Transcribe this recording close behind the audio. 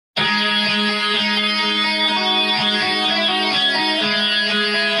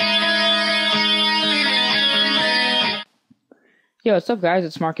Yo, what's up guys?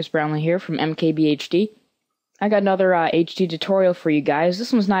 It's Marcus Brownlee here from MKBHD. I got another HD tutorial for you guys.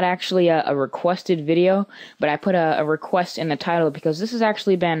 This one's not actually a requested video, but I put a request in the title because this has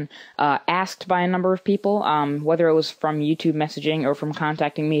actually been asked by a number of people, whether it was from YouTube messaging or from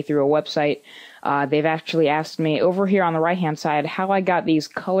contacting me through a website. They've actually asked me over here on the right-hand side how I got these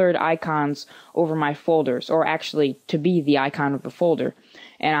colored icons over my folders, or actually to be the icon of the folder.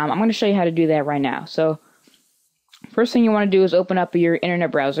 And I'm going to show you how to do that right now. So, first thing you want to do is open up your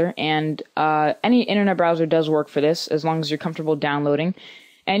internet browser, and any internet browser does work for this as long as you're comfortable downloading.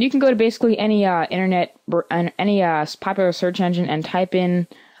 And you can go to basically any popular search engine and type in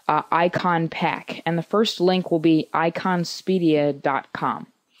icon pack, and the first link will be iconspedia.com.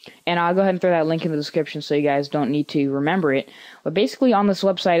 And I'll go ahead and throw that link in the description so you guys don't need to remember it. But basically on this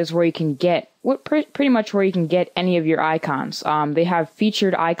website is where you can get, pretty much where you can get any of your icons. They have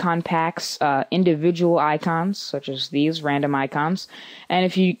featured icon packs, individual icons, such as these random icons. And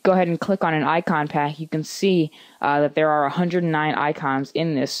if you go ahead and click on an icon pack, you can see that there are 109 icons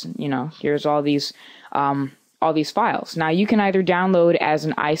in this. You know, here's all these files. Now you can either download as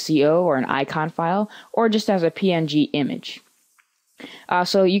an ICO or an icon file, or just as a PNG image.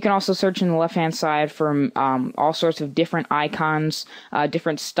 So you can also search in the left-hand side for all sorts of different icons,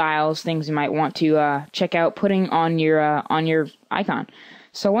 different styles, things you might want to check out putting on your icon.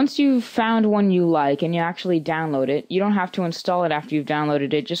 So once you've found one you like and you actually download it, you don't have to install it after you've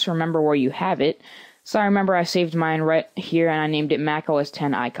downloaded it. Just remember where you have it. So I remember I saved mine right here and I named it macOS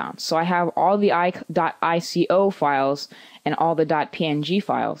 10 icons. So I have all the .ico files and all the .png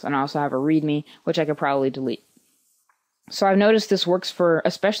files, and I also have a README, which I could probably delete. So I've noticed this works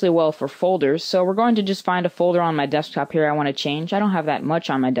especially well for folders, so we're going to just find a folder on my desktop here I want to change. I don't have that much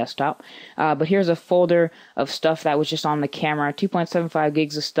on my desktop, but here's a folder of stuff that was just on the camera, 2.75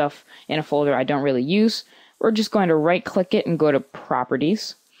 gigs of stuff in a folder I don't really use. We're just going to right-click it and go to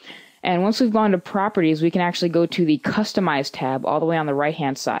Properties. And once we've gone to Properties, we can actually go to the Customize tab all the way on the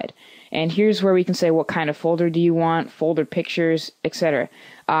right-hand side. And here's where we can say what kind of folder do you want, folder pictures, etc.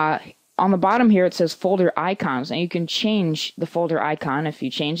 On the bottom here it says folder icons, and you can change the folder icon. If you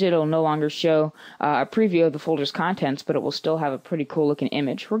change it, it'll no longer show a preview of the folder's contents, but it will still have a pretty cool looking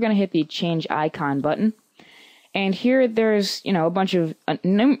image. We're going to hit the change icon button, and here there's a bunch of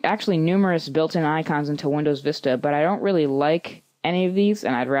actually numerous built-in icons into Windows Vista, but I don't really like any of these,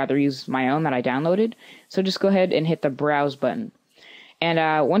 and I'd rather use my own that I downloaded. So just go ahead and hit the browse button.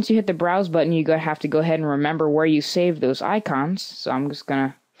 And once you hit the browse button, you have to go ahead and remember where you saved those icons. So I'm just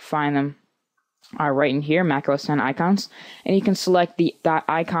gonna find them right in here, macOS 10 icons, and you can select the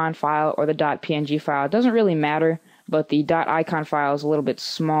 .icon file or the .png file. It doesn't really matter, but the .icon file is a little bit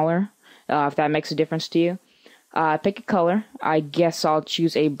smaller, if that makes a difference to you. Pick a color. I guess I'll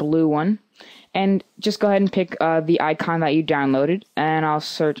choose a blue one, and just go ahead and pick the icon that you downloaded, and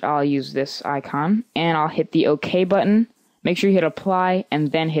I'll use this icon, and I'll hit the OK button. Make sure you hit apply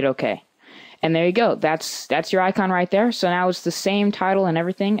and then hit OK. And there you go. That's your icon right there. So now it's the same title and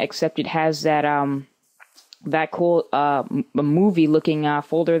everything, except it has that cool movie-looking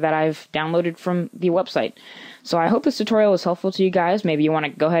folder that I've downloaded from the website. So I hope this tutorial was helpful to you guys. Maybe you want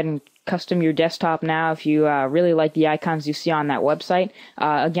to go ahead and custom your desktop now if you really like the icons you see on that website.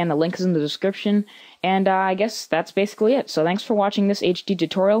 Again, the link is in the description. And I guess that's basically it. So thanks for watching this HD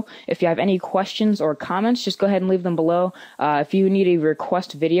tutorial. If you have any questions or comments, just go ahead and leave them below. If you need a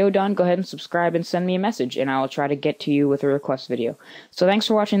request video done, go ahead and subscribe and send me a message, and I'll try to get to you with a request video. So thanks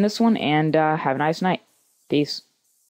for watching this one, and have a nice night. Peace.